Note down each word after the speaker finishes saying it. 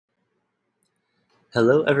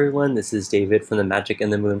Hello, everyone. This is David from the Magic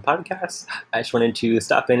and the Moon podcast. I just wanted to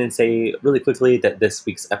stop in and say really quickly that this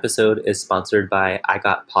week's episode is sponsored by I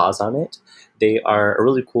Got Paws on It. They are a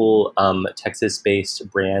really cool Texas-based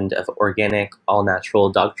brand of organic,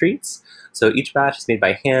 all-natural dog treats. So each batch is made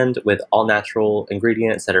by hand with all-natural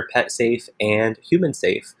ingredients that are pet safe and human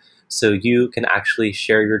safe. So you can actually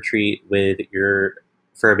share your treat with your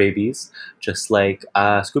fur babies, just like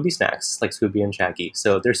Scooby snacks, like Scooby and Shaggy.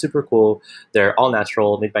 So they're super cool. They're all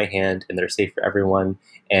natural, made by hand, and they're safe for everyone.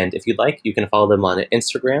 And if you'd like, you can follow them on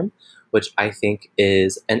Instagram, which I think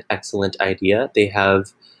is an excellent idea. They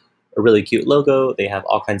have a really cute logo. They have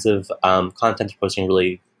all kinds of content posting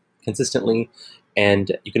really consistently.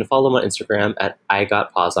 And you can follow them on Instagram at I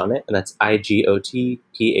Got Paws on It. And that's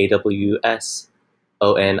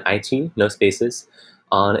IGOTPAWSONIT, no spaces,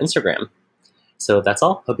 on Instagram. So that's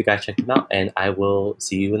all. Hope you guys check them out, and I will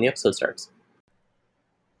see you when the episode starts.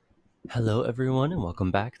 Hello, everyone, and welcome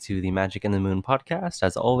back to the Magic and the Moon podcast.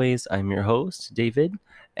 As always, I'm your host, David,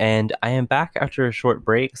 and I am back after a short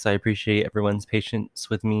break, so I appreciate everyone's patience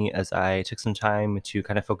with me as I took some time to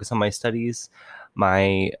kind of focus on my studies.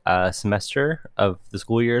 My semester of the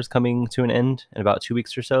school year is coming to an end in about 2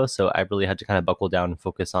 weeks or so I really had to kind of buckle down and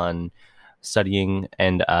focus on studying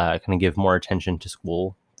and kind of give more attention to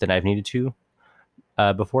school than I've needed to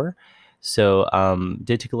before. So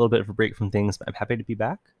did take a little bit of a break from things, but I'm happy to be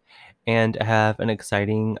back and have an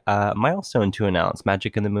exciting milestone to announce.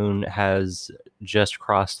 Magic and the Moon has just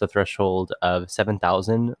crossed the threshold of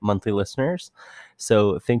 7,000 monthly listeners.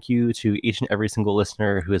 So thank you to each and every single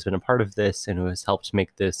listener who has been a part of this and who has helped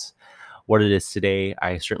make this what it is today.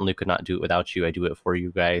 I certainly could not do it without you. I do it for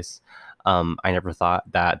you guys. I never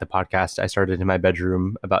thought that the podcast I started in my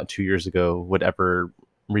bedroom about 2 years ago would ever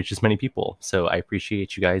reach as many people. So I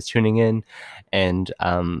appreciate you guys tuning in and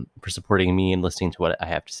for supporting me and listening to what I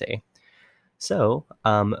have to say. So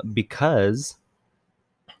because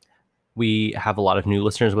we have a lot of new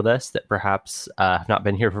listeners with us that perhaps have not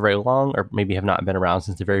been here for very long or maybe have not been around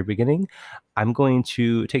since the very beginning, I'm going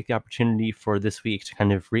to take the opportunity for this week to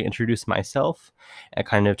kind of reintroduce myself and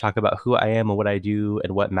kind of talk about who I am and what I do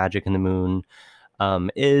and what Magic and the Moon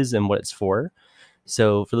is and what it's for.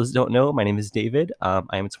 So for those who don't know, my name is David. I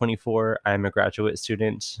am 24. I'm a graduate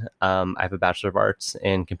student. I have a Bachelor of Arts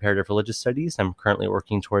in Comparative Religious Studies. I'm currently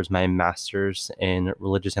working towards my master's in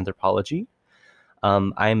Religious Anthropology.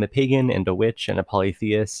 I am a pagan and a witch and a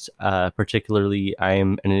polytheist. Particularly, I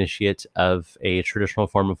am an initiate of a traditional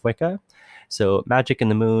form of Wicca. So Magic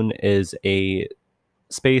and the Moon is a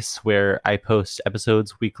space where I post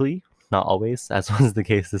episodes weekly. Not always, as was the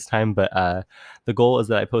case this time, but the goal is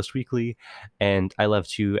that I post weekly, and I love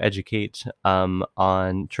to educate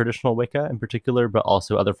on traditional Wicca in particular, but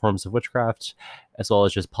also other forms of witchcraft, as well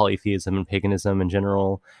as just polytheism and paganism in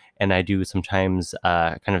general. And I do sometimes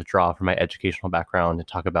kind of draw from my educational background and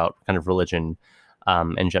talk about kind of religion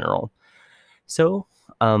in general. So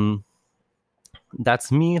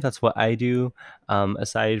that's me. That's what I do.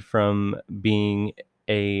 Aside from being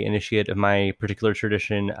a initiate of my particular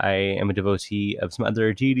tradition, I am a devotee of some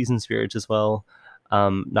other deities and spirits as well.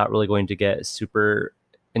 Not really going to get super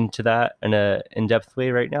into that in a in-depth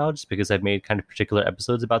way right now, just because I've made kind of particular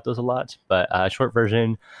episodes about those a lot. But short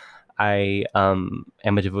version, I am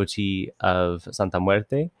a devotee of Santa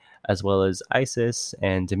Muerte, as well as Isis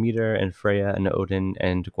and Demeter and Freya and Odin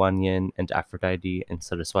and Guan Yin and Aphrodite and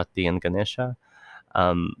Saraswati and Ganesha.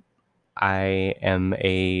 I am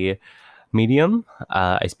a medium.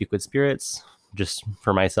 I speak with spirits just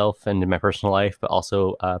for myself and in my personal life, but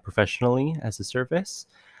also professionally as a service.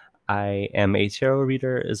 I am a tarot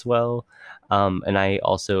reader as well. And I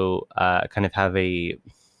also kind of have a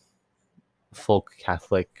folk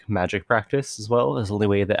Catholic magic practice as well. Is the only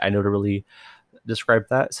way that I know to really describe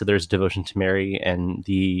that. So there's devotion to Mary and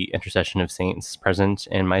the intercession of saints present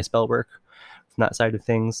in my spell work from that side of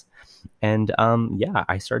things. And yeah,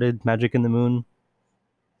 I started Magic in the Moon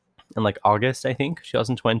in like August, I think,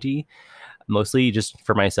 2020, mostly just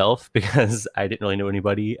for myself because I didn't really know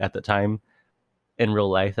anybody at the time in real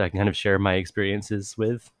life that I can kind of share my experiences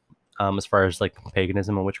with as far as like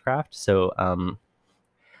paganism and witchcraft. So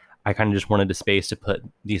I kind of just wanted a space to put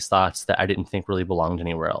these thoughts that I didn't think really belonged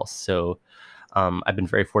anywhere else. So I've been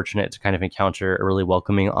very fortunate to kind of encounter a really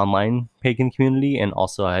welcoming online pagan community. And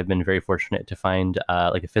also I've been very fortunate to find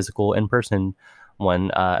like a physical in-person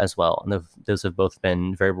one as well. And those have both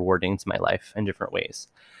been very rewarding to my life in different ways.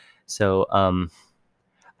 So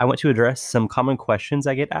I want to address some common questions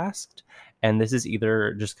I get asked. And this is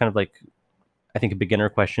either just kind of like, I think, beginner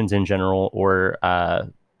questions in general or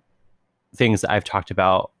things that I've talked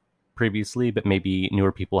about previously, but maybe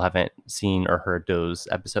newer people haven't seen or heard those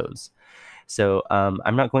episodes. So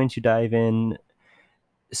I'm not going to dive in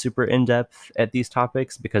super in depth at these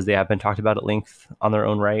topics because they have been talked about at length on their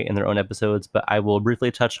own right in their own episodes, but I will briefly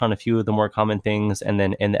touch on a few of the more common things. And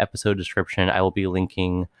then in the episode description, I will be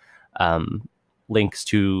linking links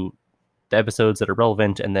to the episodes that are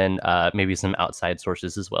relevant, and then maybe some outside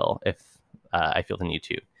sources as well if I feel the need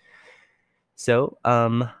to. So,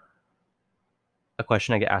 a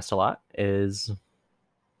question I get asked a lot is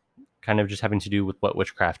kind of just having to do with what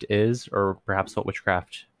witchcraft is, or perhaps what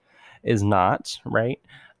witchcraft is not, right?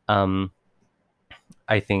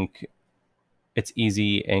 I think it's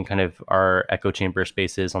in kind of our echo chamber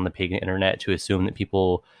spaces on the pagan internet to assume that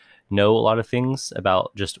people know a lot of things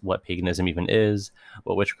about just what paganism even is,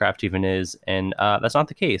 what witchcraft even is, and that's not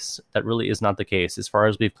the case. That really is not the case. As far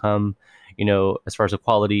as we've come, as far as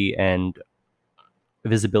equality and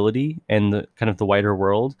visibility and the kind of the wider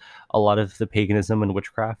world, a lot of the paganism and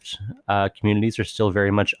witchcraft communities are still very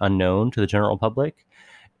much unknown to the general public.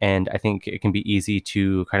 And I think it can be easy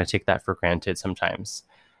to kind of take that for granted sometimes.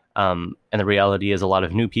 And the reality is a lot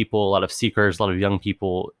of new people, a lot of seekers, a lot of young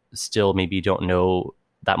people still maybe don't know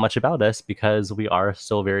that much about us because we are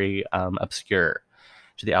still very obscure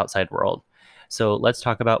to the outside world. So let's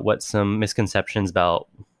talk about what some misconceptions about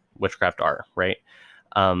witchcraft are, right?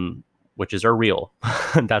 Witches are real.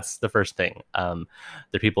 That's the first thing.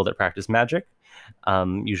 They're people that practice magic.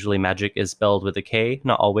 Usually magic is spelled with a K,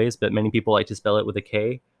 not always, but many people like to spell it with a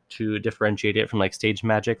K to differentiate it from like stage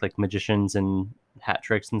magic, like magicians and hat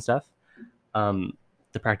tricks and stuff.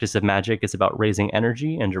 The practice of magic is about raising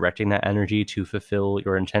energy and directing that energy to fulfill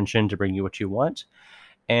your intention to bring you what you want.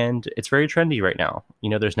 And it's very trendy right now.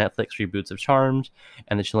 There's Netflix reboots of Charmed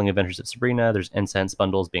and The Chilling Adventures of Sabrina. There's incense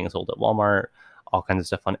bundles being sold at Walmart, all kinds of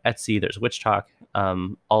stuff on Etsy. There's Witch Talk,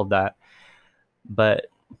 all of that. But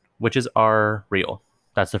witches are real.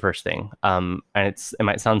 That's the first thing. And it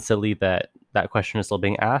might sound silly that question is still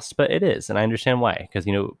being asked, but it is. And I understand why, because,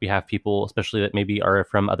 we have people, especially that maybe are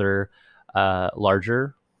from other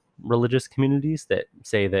larger religious communities that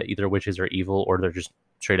say that either witches are evil or they're just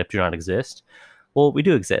straight up do not exist. Well, we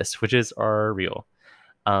do exist. Witches are real.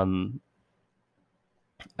 Another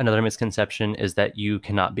misconception is that you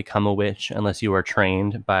cannot become a witch unless you are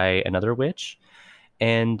trained by another witch.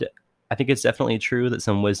 And I think it's definitely true that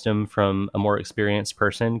some wisdom from a more experienced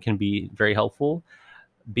person can be very helpful.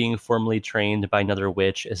 Being formally trained by another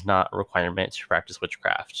witch is not a requirement to practice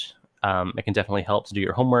witchcraft. It can definitely help to do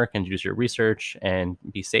your homework and do your research and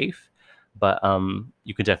be safe. But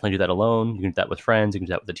you can definitely do that alone. You can do that with friends. You can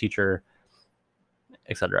do that with a teacher,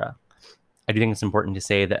 etc. I do think it's important to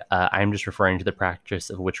say that I'm just referring to the practice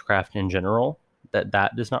of witchcraft in general,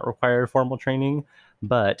 that does not require formal training.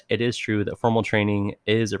 But it is true that formal training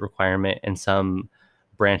is a requirement in some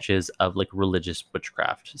branches of like religious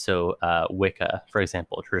witchcraft. So Wicca, for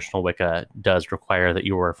example, traditional Wicca does require that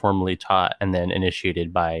you are formally taught and then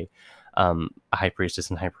initiated by a high priestess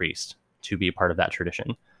and high priest to be a part of that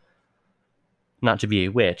tradition. Not to be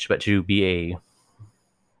a witch, but to be a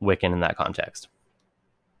Wiccan in that context.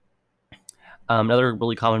 Another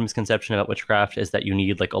really common misconception about witchcraft is that you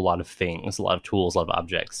need like a lot of things, a lot of tools, a lot of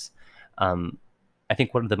objects. I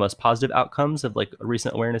think one of the most positive outcomes of like a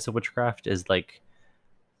recent awareness of witchcraft is like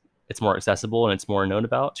it's more accessible and it's more known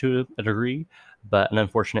about to a degree. But an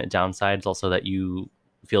unfortunate downside is also that you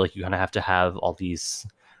feel like you kind of have to have all these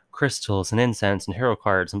crystals and incense and tarot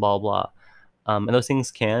cards and blah, blah, blah. And those things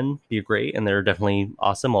can be great and they're definitely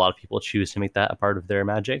awesome. A lot of people choose to make that a part of their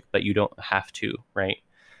magic, but you don't have to, right?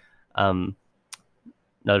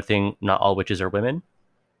 Another thing, not all witches are women.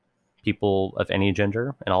 People of any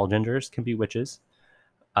gender and all genders can be witches.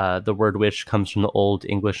 The word witch comes from the Old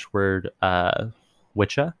English word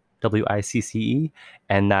wicca, W-I-C-C-E,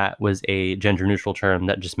 and that was a gender-neutral term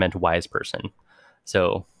that just meant wise person.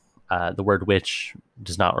 So the word witch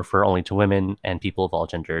does not refer only to women, and people of all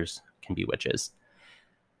genders can be witches.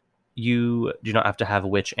 You do not have to have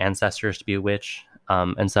witch ancestors to be a witch.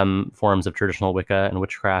 In some forms of traditional Wicca and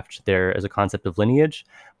witchcraft, there is a concept of lineage,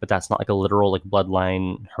 but that's not like a literal like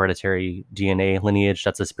bloodline, hereditary DNA lineage.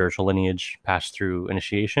 That's a spiritual lineage passed through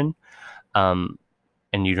initiation. And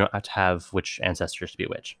you don't have to have witch ancestors to be a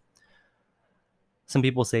witch. Some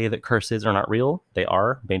people say that curses are not real. They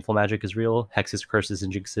are. Baneful magic is real. Hexes, curses,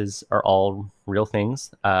 and jinxes are all real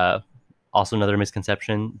things. Also, another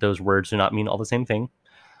misconception, those words do not mean all the same thing.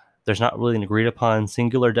 There's not really an agreed upon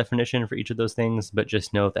singular definition for each of those things, but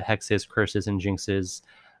just know that hexes, curses, and jinxes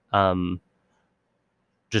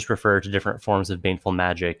just refer to different forms of baneful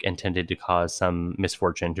magic intended to cause some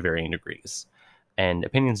misfortune to varying degrees. And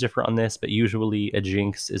opinions differ on this, but usually a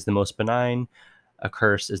jinx is the most benign. a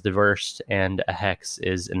curse is the worst, and a hex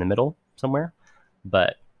is in the middle somewhere.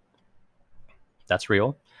 But that's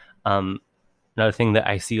real. Another thing that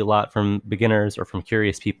I see a lot from beginners or from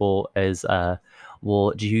curious people is,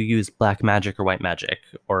 well, do you use black magic or white magic,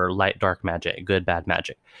 or light dark magic, good bad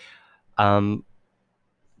magic?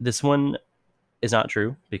 This one is not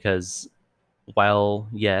true, because while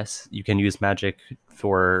yes, you can use magic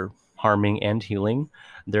for harming and healing,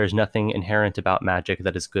 there is nothing inherent about magic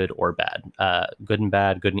that is good or bad. Good and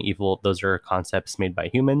bad, good and evil, those are concepts made by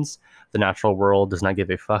humans. The natural world does not give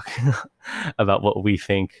a fuck about what we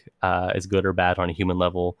think is good or bad on a human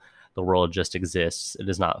level. The world just exists. It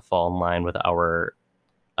does not fall in line with our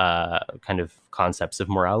kind of concepts of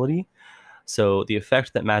morality. So the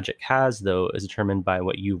effect that magic has, though, is determined by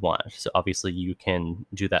what you want. So obviously you can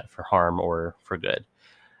do that for harm or for good.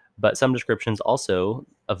 But some descriptions also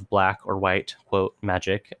of black or white, quote,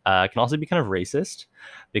 magic can also be kind of racist,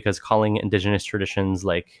 because calling indigenous traditions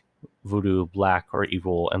like voodoo black or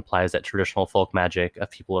evil implies that traditional folk magic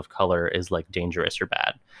of people of color is like dangerous or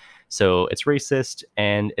bad. So it's racist,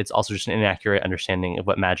 and it's also just an inaccurate understanding of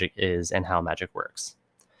what magic is and how magic works.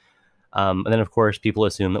 And then, of course, people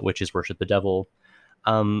assume that witches worship the devil.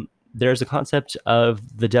 There's a concept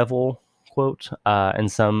of the devil, quote, in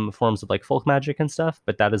some forms of like folk magic and stuff,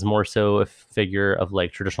 but that is more so a figure of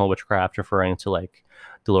like traditional witchcraft, referring to like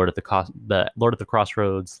the Lord of the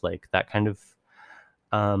Crossroads, like that kind of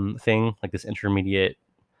thing, like this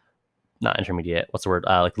not intermediate, what's the word?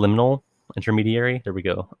 Like liminal intermediary. There we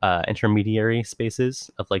go. Intermediary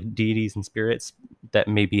spaces of like deities and spirits that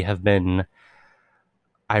maybe have been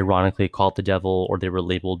ironically called the devil, or they were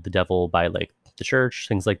labeled the devil by like the church,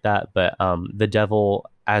 things like that. But the devil,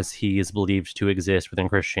 as he is believed to exist within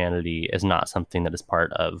Christianity, is not something that is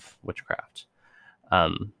part of witchcraft,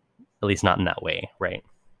 at least not in that way, right?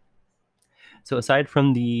 So aside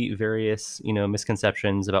from the various,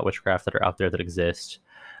 misconceptions about witchcraft that are out there that exist,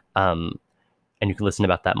 and you can listen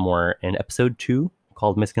about that more in episode 2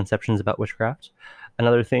 called Misconceptions About Witchcraft.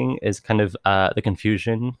 Another thing is kind of the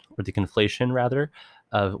confusion, or the conflation rather,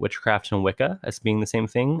 of witchcraft and Wicca as being the same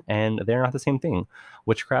thing, and they're not the same thing.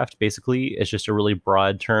 Witchcraft basically is just a really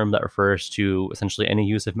broad term that refers to essentially any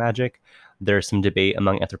use of magic. There's some debate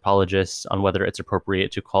among anthropologists on whether it's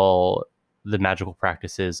appropriate to call the magical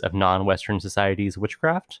practices of non-Western societies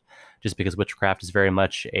witchcraft, just because witchcraft is very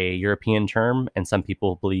much a European term, and some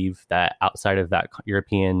people believe that outside of that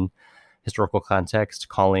European historical context,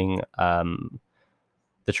 calling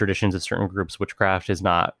the traditions of certain groups witchcraft is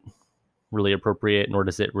not really appropriate, nor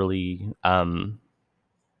does it really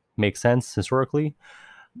make sense historically.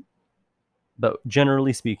 But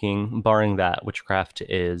generally speaking, barring that, witchcraft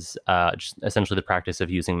is just essentially the practice of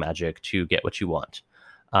using magic to get what you want.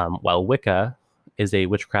 While Wicca is a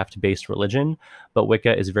witchcraft-based religion, but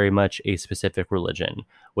Wicca is very much a specific religion.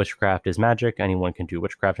 Witchcraft is magic. Anyone can do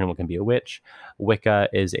witchcraft. Anyone can be a witch. Wicca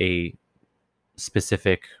is a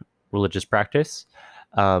specific religious practice.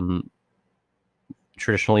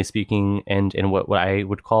 Traditionally speaking, and in what I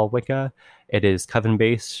would call Wicca, it is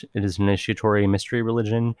coven-based. It is an initiatory mystery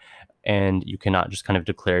religion, and you cannot just kind of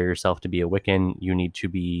declare yourself to be a Wiccan. You need to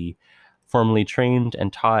be formally trained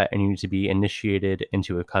and taught, and you need to be initiated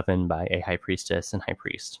into a coven by a high priestess and high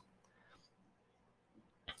priest.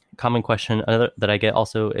 Common question that I get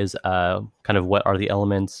also is kind of, what are the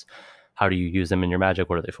elements? How do you use them in your magic?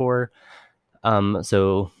 What are they for?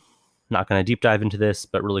 So not going to deep dive into this,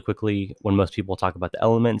 but really quickly, when most people talk about the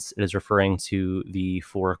elements, it is referring to the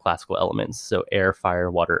 4 classical elements. So air,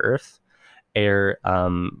 fire, water, earth. Air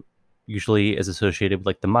usually is associated with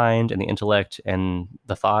like the mind and the intellect and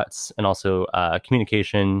the thoughts, and also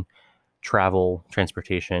communication, travel,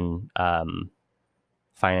 transportation,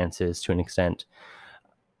 finances to an extent.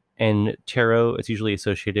 And tarot is usually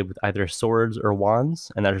associated with either swords or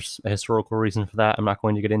wands, and there's a historical reason for that I'm not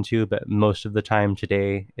going to get into, but most of the time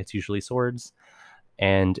today it's usually swords,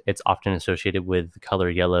 and it's often associated with the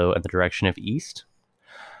color yellow and the direction of east.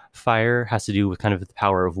 Fire has to do with kind of the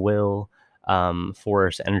power of will,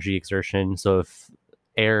 force, energy, exertion. So if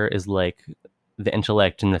air is like the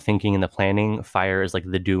intellect and the thinking and the planning, fire is like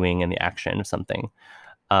the doing and the action of something.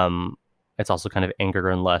 It's also kind of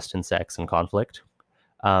anger and lust and sex and conflict.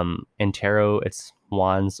 In tarot, it's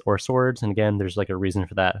wands or swords, and again, there's like a reason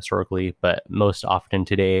for that historically, but most often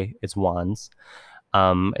today it's wands.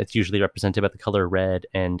 It's usually represented by the color red,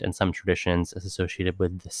 and in some traditions is associated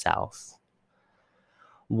with the south.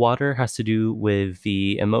 Water has to do with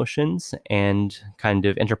the emotions and kind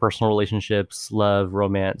of interpersonal relationships, love,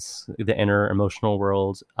 romance, the inner emotional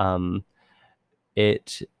world.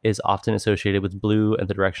 It is often associated with blue and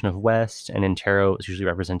the direction of west, and in tarot, it's usually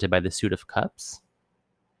represented by the suit of cups.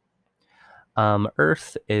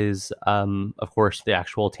 Earth is, of course, the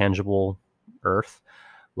actual tangible Earth,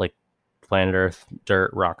 like planet Earth,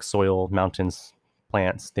 dirt, rock, soil, mountains,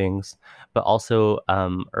 plants, things. But also,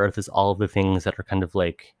 Earth is all of the things that are kind of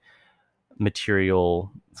like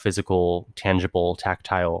material, physical, tangible,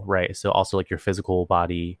 tactile, right? So also like your physical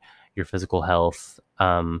body, your physical health,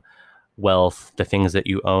 wealth, the things that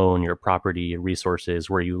you own, your property, your resources,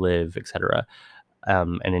 where you live, etc.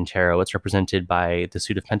 And in tarot, it's represented by the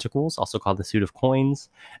suit of pentacles, also called the suit of coins,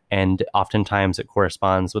 and oftentimes it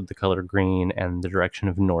corresponds with the color green and the direction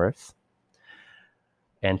of north.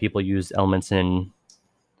 And people use elements in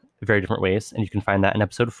very different ways, and you can find that in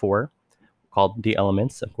episode 4, called The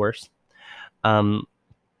Elements, of course. Um,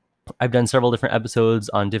 I've done several different episodes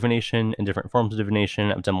on divination and different forms of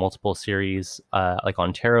divination. I've done multiple series, like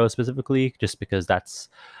on tarot specifically, just because that's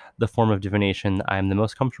the form of divination I'm the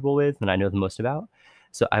most comfortable with and I know the most about.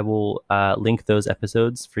 So I will link those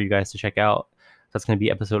episodes for you guys to check out. That's going to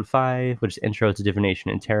be episode 5, which is Intro to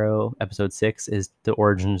Divination and Tarot. Episode 6 is The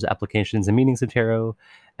Origins, Applications, and Meanings of Tarot.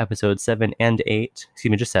 Episode 7 and 8,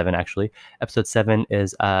 excuse me, just 7 actually. Episode 7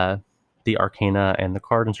 is the Arcana and the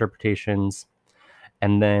card interpretations.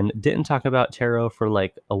 And then didn't talk about tarot for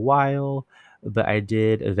like a while, but I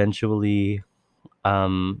did eventually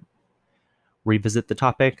um, revisit the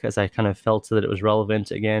topic as I kind of felt that it was relevant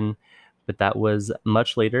again. But that was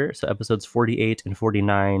much later. So episodes 48 and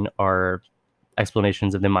 49 are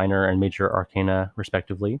explanations of the minor and major arcana,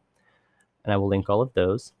 respectively. And I will link all of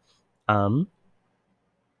those. I've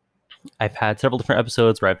had several different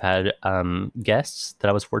episodes where I've had guests that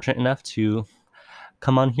I was fortunate enough to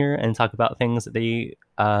come on here and talk about things that they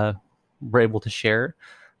were able to share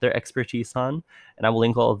their expertise on. And I will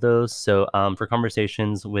link all of those. So for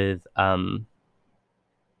conversations with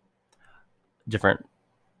different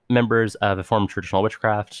members of a form of traditional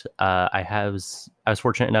witchcraft, I was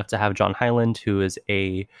fortunate enough to have John Hyland, who is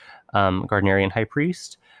a Gardnerian high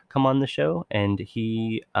priest, come on the show, and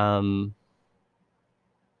he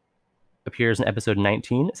appears in episode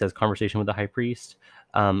 19. It says Conversation with the High Priest.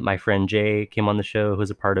 My friend Jay came on the show,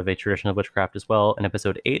 who's a part of a tradition of witchcraft as well, in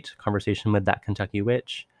episode 8, Conversation with That Kentucky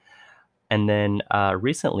Witch. And then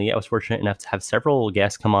recently, I was fortunate enough to have several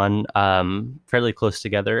guests come on fairly close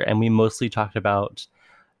together, and we mostly talked about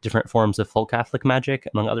different forms of folk Catholic magic,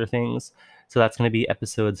 among other things. So that's going to be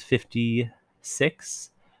episodes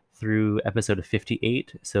 56 through episode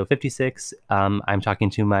 58. So 56, I'm talking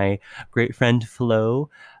to my great friend Flo,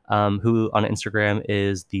 who on Instagram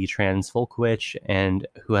is the Trans Folk Witch and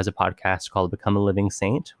who has a podcast called Become a Living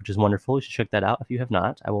Saint, which is wonderful. You should check that out if you have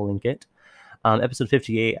not. I will link it. Episode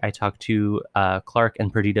 58, I talked to Clark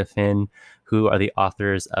and Perdita Finn, who are the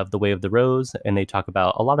authors of The Way of the Rose, and they talk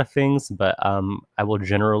about a lot of things, but I will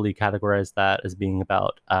generally categorize that as being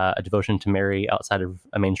about a devotion to Mary outside of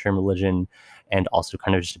a mainstream religion, and also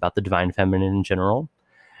kind of just about the divine feminine in general.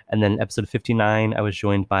 And then episode 59, I was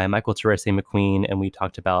joined by Michael Terese McQueen, and we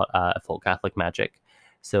talked about folk Catholic magic.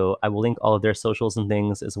 So I will link all of their socials and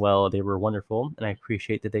things as well. They were wonderful, and I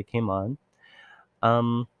appreciate that they came on.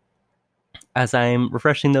 As I'm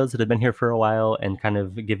refreshing those that have been here for a while and kind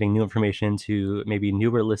of giving new information to maybe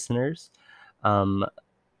newer listeners,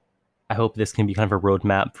 I hope this can be kind of a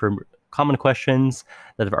roadmap for common questions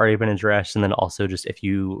that have already been addressed, and then also just if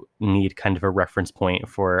you need kind of a reference point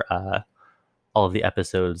for all of the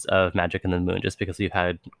episodes of Magic and the Moon, just because we've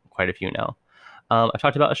had quite a few now. I've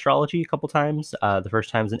talked about astrology a couple times. The first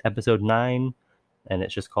time's in episode 9, and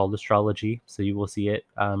it's just called Astrology, so you will see it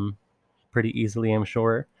pretty easily, I'm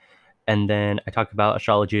sure. And then I talked about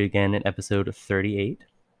astrology again in episode 38.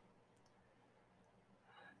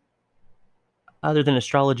 Other than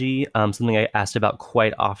astrology, something I asked about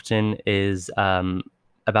quite often is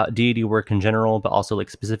about deity work in general, but also like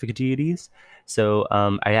specific deities. So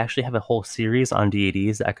I actually have a whole series on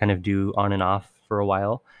deities that I kind of do on and off for a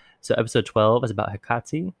while. So episode 12 is about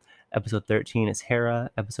Hecate. Episode 13 is Hera.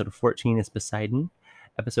 Episode 14 is Poseidon.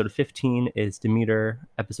 Episode 15 is Demeter.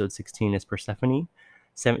 Episode 16 is Persephone.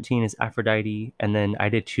 17 is Aphrodite. And then I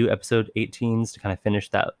did 2 episode 18s to kind of finish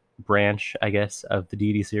that branch, I guess, of the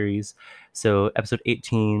deity series. So episode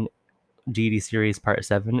 18, deity series part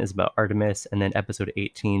 7 is about Artemis, and then episode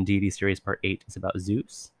 18, deity series part 8 is about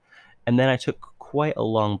Zeus. And then I took quite a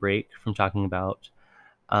long break from talking about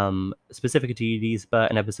specific deities,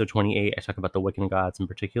 but in episode 28 I talk about the Wiccan gods in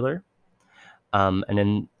particular. And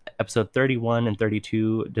then episode 31 and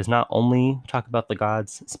 32 does not only talk about the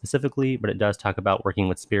gods specifically, but it does talk about working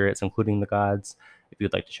with spirits, including the gods, if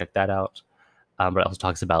you'd like to check that out. But it also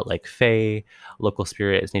talks about like fae, local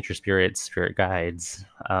spirits, nature spirits, spirit guides,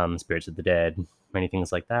 spirits of the dead, many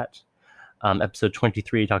things like that. Episode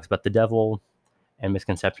 23 talks about the devil, and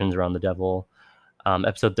misconceptions around the devil.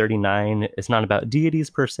 Episode 39 is not about deities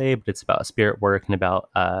per se, but it's about spirit work and about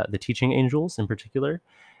the teaching angels in particular.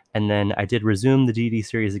 And then I did resume the deity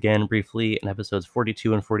series again briefly in episodes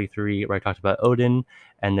 42 and 43, where I talked about Odin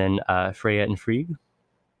and then Freya and Frigg.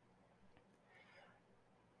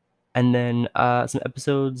 And then some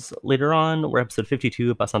episodes later on were episode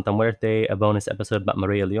 52 about Santa Muerte, a bonus episode about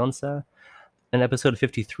Maria Leonza. In episode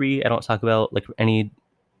 53, I don't talk about like any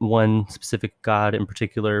one specific god in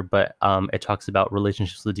particular, but it talks about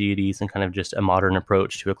relationships with deities and kind of just a modern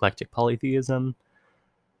approach to eclectic polytheism.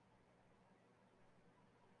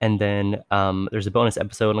 And then there's a bonus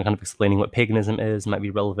episode on kind of explaining what paganism is, might be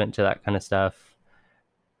relevant to that kind of stuff.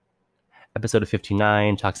 Episode of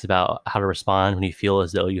 59 talks about how to respond when you feel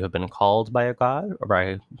as though you have been called by a god or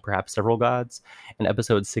by perhaps several gods. And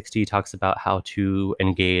episode 60 talks about how to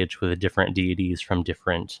engage with different deities from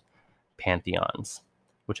different pantheons,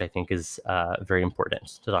 which I think is very important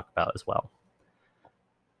to talk about as well.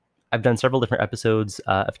 I've done several different episodes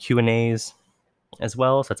of Q&As as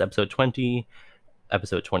well. So that's episode 20,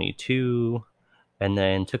 episode 22, and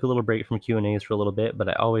then took a little break from Q&As for a little bit, but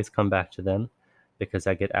I always come back to them because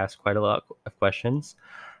I get asked quite a lot of questions.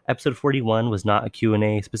 Episode 41 was not a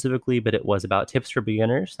Q&A specifically, but it was about tips for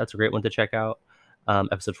beginners. That's a great one to check out.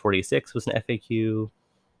 Episode 46 was an FAQ.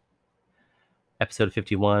 Episode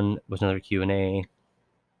 51 was another Q&A.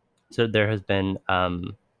 So there has been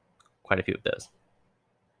quite a few of those.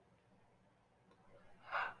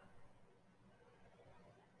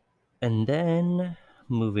 And then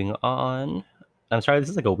moving on. I'm sorry, this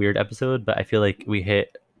is like a weird episode, but I feel like we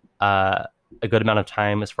hit a good amount of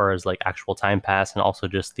time as far as like actual time pass and also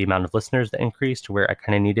just the amount of listeners that increased to where I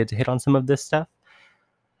kind of needed to hit on some of this stuff.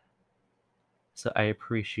 So I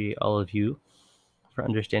appreciate all of you for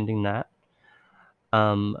understanding that.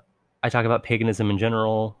 I talk about paganism in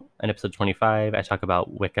general in episode 25. I talk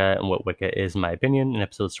about Wicca and what Wicca is, in my opinion, in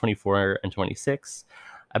episodes 24 and 26.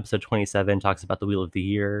 Episode 27 talks about the Wheel of the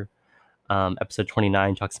Year. Episode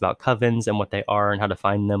 29 talks about covens and what they are and how to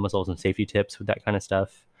find them, as well as some safety tips with that kind of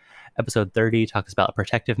stuff. Episode 30 talks about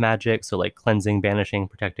protective magic, so like cleansing, banishing,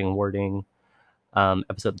 protecting, warding.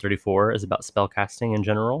 Episode 34 is about spell casting in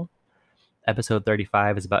general. Episode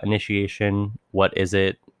 35 is about initiation. What is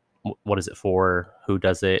it? What is it for? Who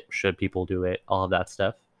does it? Should people do it? All of that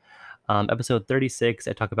stuff. Episode 36,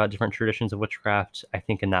 I talk about different traditions of witchcraft. I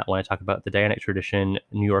think in that one, I talk about the Dianic tradition,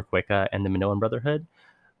 New York Wicca, and the Minoan Brotherhood.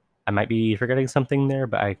 I might be forgetting something there,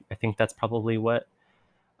 but I think that's probably what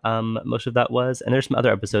most of that was. And there's some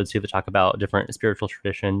other episodes too that talk about different spiritual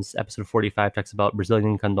traditions. Episode 45 talks about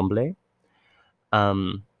Brazilian candomblé.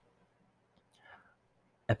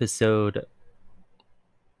 Episode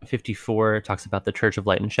 54 talks about the Church of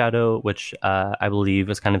Light and Shadow, which I believe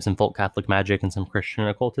is kind of some folk Catholic magic and some Christian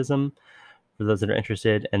occultism for those that are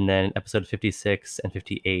interested. And then episode 56 and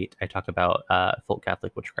 58, I talk about folk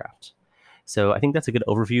Catholic witchcraft. So I think that's a good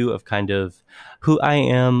overview of kind of who I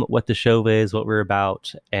am, what the show is, what we're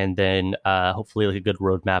about, and then hopefully like a good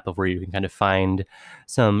roadmap of where you can kind of find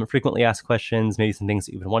some frequently asked questions, maybe some things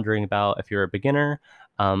that you've been wondering about if you're a beginner,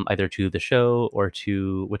 either to the show or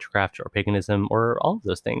to witchcraft or paganism or all of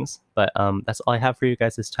those things. But that's all I have for you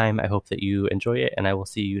guys this time. I hope that you enjoy it, and I will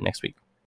see you next week.